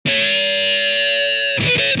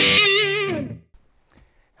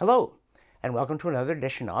Hello, and welcome to another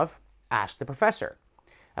edition of Ask the Professor,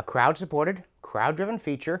 a crowd-supported, crowd-driven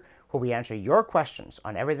feature where we answer your questions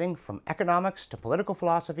on everything from economics to political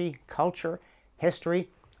philosophy, culture, history,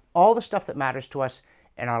 all the stuff that matters to us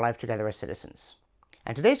in our life together as citizens.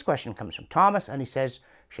 And today's question comes from Thomas, and he says,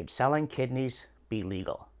 should selling kidneys be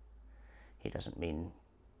legal? He doesn't mean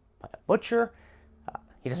by a butcher.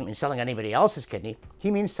 He doesn't mean selling anybody else's kidney. He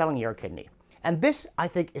means selling your kidney. And this, I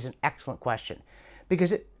think, is an excellent question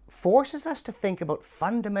because it forces us to think about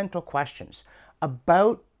fundamental questions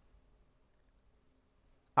about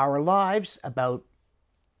our lives, about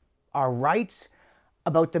our rights,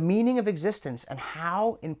 about the meaning of existence, and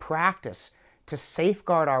how, in practice, to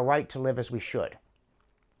safeguard our right to live as we should.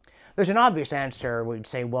 There's an obvious answer. We'd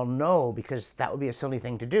say, well, no, because that would be a silly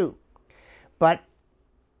thing to do. But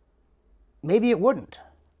maybe it wouldn't.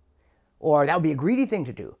 Or that would be a greedy thing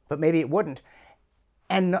to do, but maybe it wouldn't.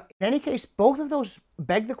 And in any case, both of those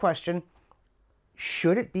beg the question,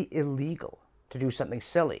 should it be illegal to do something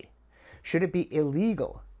silly? Should it be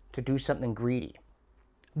illegal to do something greedy?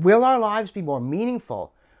 Will our lives be more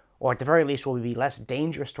meaningful, or at the very least will we be less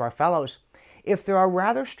dangerous to our fellows, if there are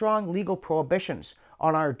rather strong legal prohibitions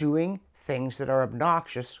on our doing things that are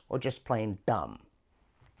obnoxious or just plain dumb?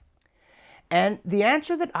 And the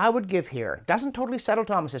answer that I would give here doesn't totally settle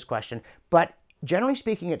Thomas's question, but generally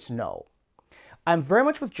speaking, it's no. I'm very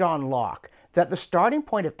much with John Locke that the starting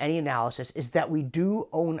point of any analysis is that we do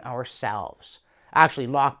own ourselves. Actually,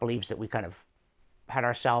 Locke believes that we kind of had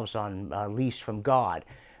ourselves on lease from God.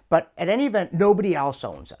 But at any event, nobody else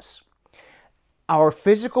owns us. Our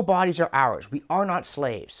physical bodies are ours. We are not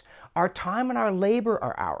slaves. Our time and our labor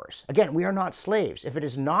are ours. Again, we are not slaves. If it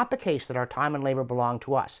is not the case that our time and labor belong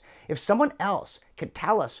to us, if someone else can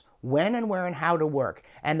tell us when and where and how to work,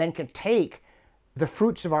 and then can take the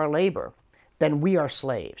fruits of our labor, then we are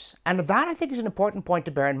slaves. And that, I think, is an important point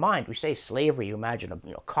to bear in mind. We say slavery, you imagine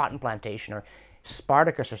a cotton plantation or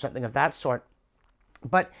Spartacus or something of that sort.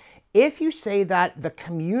 But if you say that the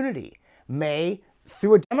community may,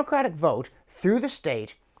 through a democratic vote, through the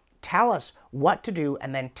state, tell us what to do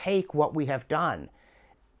and then take what we have done,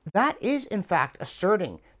 that is, in fact,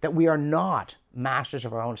 asserting that we are not masters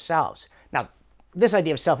of our own selves. Now, this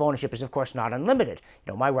idea of self-ownership is, of course, not unlimited.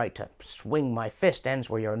 My right to swing my fist ends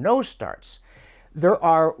where your nose starts. There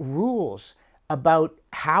are rules about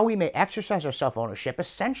how we may exercise our self-ownership,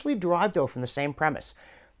 essentially derived, though, from the same premise,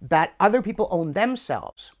 that other people own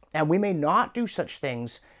themselves, and we may not do such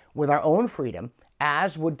things with our own freedom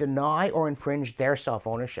as would deny or infringe their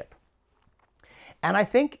self-ownership. And I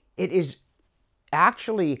think it is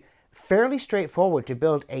actually fairly straightforward to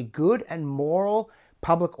build a good and moral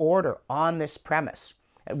public order on this premise.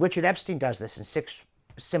 Richard Epstein does this in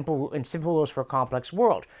simple rules for a complex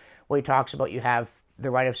world, where he talks about you have the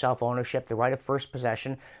right of self-ownership, the right of first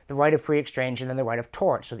possession, the right of free exchange, and then the right of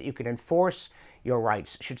tort, so that you can enforce your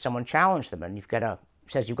rights should someone challenge them. And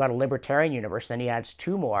says you've got a libertarian universe, then he adds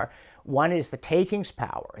two more. One is the takings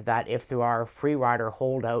power, that if there are free rider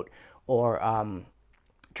holdout or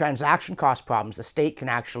transaction cost problems, the state can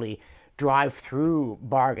actually drive through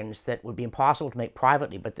bargains that would be impossible to make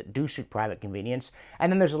privately, but that do suit private convenience.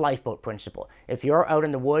 And then there's a lifeboat principle. If you're out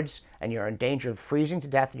in the woods and you're in danger of freezing to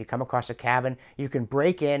death and you come across a cabin, you can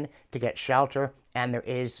break in to get shelter, and there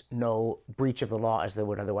is no breach of the law as there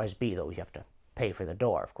would otherwise be, though you have to pay for the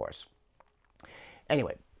door, of course.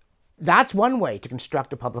 Anyway, that's one way to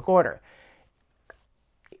construct a public order.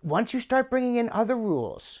 Once you start bringing in other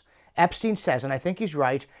rules, Epstein says, and I think he's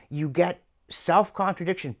right, you get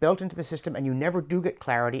self-contradiction built into the system, and you never do get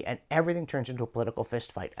clarity, and everything turns into a political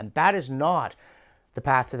fistfight. And that is not the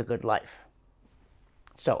path to the good life.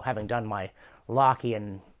 So, having done my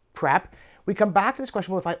Lockean prep, we come back to this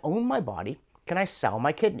question, well, if I own my body, can I sell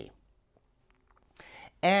my kidney?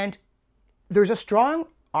 And there's a strong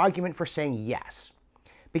argument for saying yes.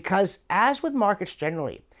 Because as with markets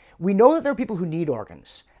generally, we know that there are people who need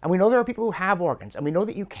organs, and we know there are people who have organs, and we know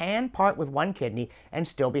that you can part with one kidney and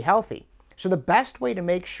still be healthy. So the best way to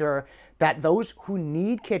make sure that those who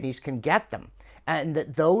need kidneys can get them, and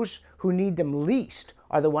that those who need them least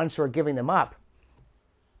are the ones who are giving them up,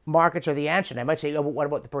 markets are the answer. And I might say, oh, but what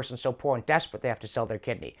about the person so poor and desperate they have to sell their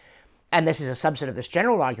kidney? And this is a subset of this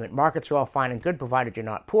general argument. Markets are all fine and good, provided you're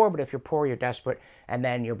not poor, but if you're poor, you're desperate, and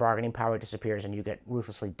then your bargaining power disappears and you get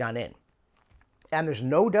ruthlessly done in. And there's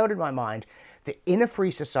no doubt in my mind that in a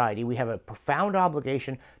free society, we have a profound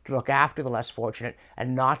obligation to look after the less fortunate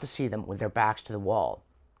and not to see them with their backs to the wall.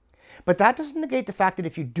 But that doesn't negate the fact that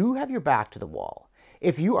if you do have your back to the wall,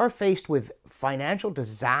 if you are faced with financial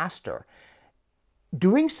disaster,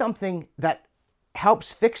 doing something that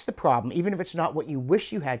helps fix the problem, even if it's not what you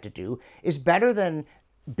wish you had to do, is better than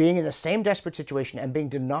being in the same desperate situation and being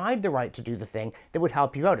denied the right to do the thing that would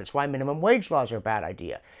help you out. It's why minimum wage laws are a bad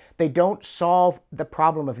idea. They don't solve the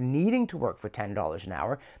problem of needing to work for $10 an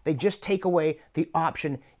hour. They just take away the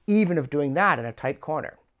option even of doing that in a tight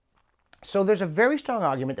corner. So there's a very strong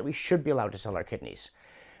argument that we should be allowed to sell our kidneys.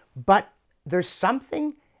 But there's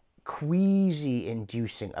something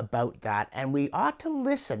queasy-inducing about that, and we ought to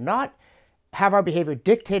listen, not have our behavior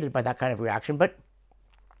dictated by that kind of reaction, but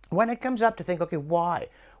when it comes up to think, okay, why?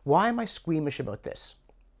 Why am I squeamish about this?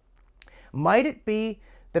 Might it be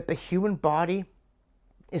that the human body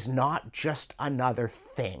is not just another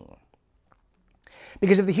thing?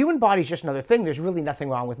 Because if the human body is just another thing, there's really nothing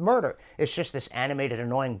wrong with murder. It's just this animated,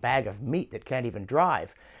 annoying bag of meat that can't even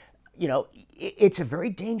drive. You know, it's a very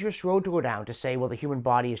dangerous road to go down to say, well, the human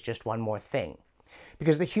body is just one more thing.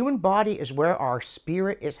 Because the human body is where our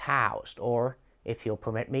spirit is housed, or, if you'll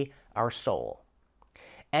permit me, our soul.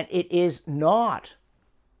 And it is not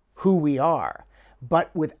who we are,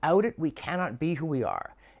 but without it, we cannot be who we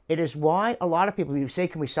are. It is why a lot of people, when you say,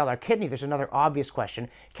 can we sell our kidney? There's another obvious question.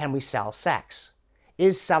 Can we sell sex?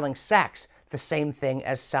 Is selling sex the same thing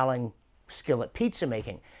as selling skillet pizza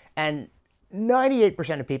making? And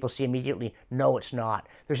 98% of people see immediately, no, it's not.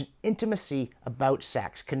 There's an intimacy about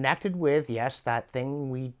sex connected with, yes, that thing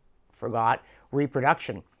we forgot,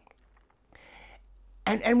 reproduction.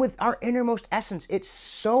 And with our innermost essence, it's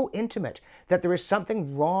so intimate that there is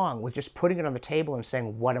something wrong with just putting it on the table and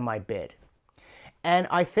saying, what am I bid? And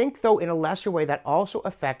I think, though, in a lesser way, that also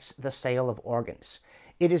affects the sale of organs.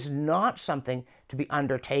 It is not something to be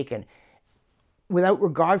undertaken without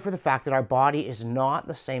regard for the fact that our body is not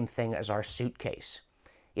the same thing as our suitcase.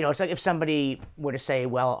 You know, it's like if somebody were to say,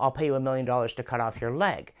 well, I'll pay you $1 million to cut off your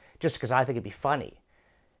leg, just because I think it'd be funny.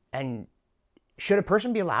 And should a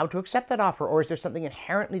person be allowed to accept that offer, or is there something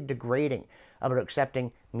inherently degrading about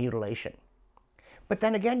accepting mutilation? But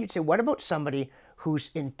then again, you'd say, what about somebody who's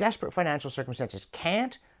in desperate financial circumstances,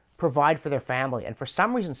 can't provide for their family, and for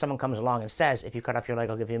some reason someone comes along and says, if you cut off your leg,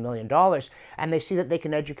 I'll give you $1 million, and they see that they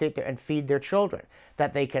can educate and feed their children,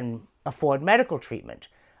 that they can afford medical treatment.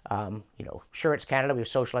 You know, sure, it's Canada, we have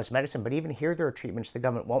socialized medicine, but even here there are treatments the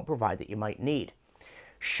government won't provide that you might need.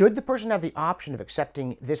 Should the person have the option of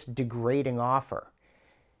accepting this degrading offer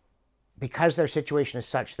because their situation is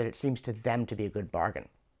such that it seems to them to be a good bargain?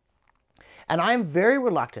 And I'm very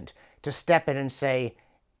reluctant to step in and say,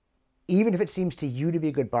 even if it seems to you to be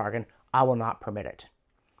a good bargain, I will not permit it.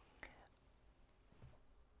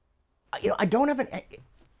 You know, I don't have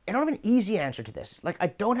an easy answer to this. Like, I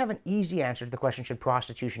don't have an easy answer to the question, should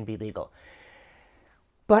prostitution be legal?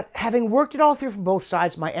 But having worked it all through from both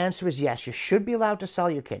sides, my answer is yes, you should be allowed to sell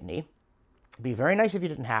your kidney. It'd be very nice if you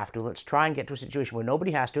didn't have to. Let's try and get to a situation where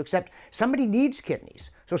nobody has to, except somebody needs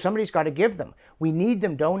kidneys. So somebody's got to give them. We need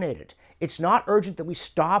them donated. It's not urgent that we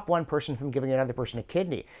stop one person from giving another person a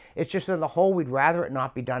kidney. It's just that on the whole, we'd rather it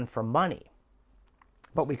not be done for money.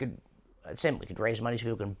 But we could raise money so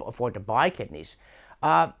people can afford to buy kidneys.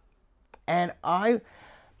 And I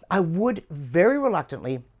would very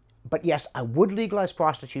reluctantly, but yes, I would legalize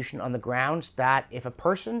prostitution on the grounds that if a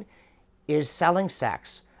person is selling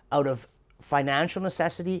sex out of financial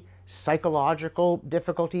necessity, psychological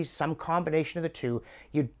difficulties, some combination of the two,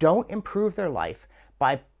 you don't improve their life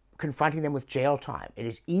by confronting them with jail time. It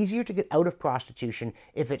is easier to get out of prostitution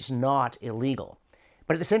if it's not illegal.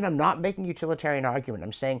 But at the same time, I'm not making a utilitarian argument.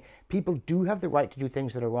 I'm saying people do have the right to do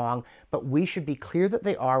things that are wrong, but we should be clear that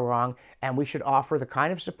they are wrong, and we should offer the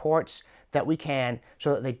kind of supports that we can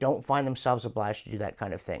so that they don't find themselves obliged to do that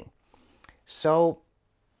kind of thing. So,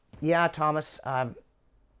 yeah, Thomas,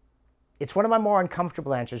 it's one of my more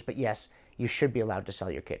uncomfortable answers, but yes, you should be allowed to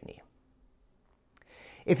sell your kidney.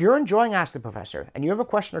 If you're enjoying Ask the Professor and you have a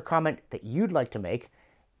question or comment that you'd like to make,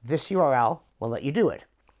 this URL will let you do it.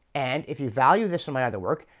 And if you value this and my other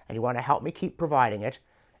work and you want to help me keep providing it,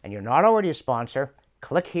 and you're not already a sponsor,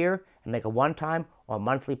 click here and make a one-time or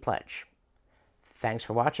monthly pledge. Thanks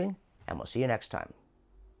for watching, and we'll see you next time.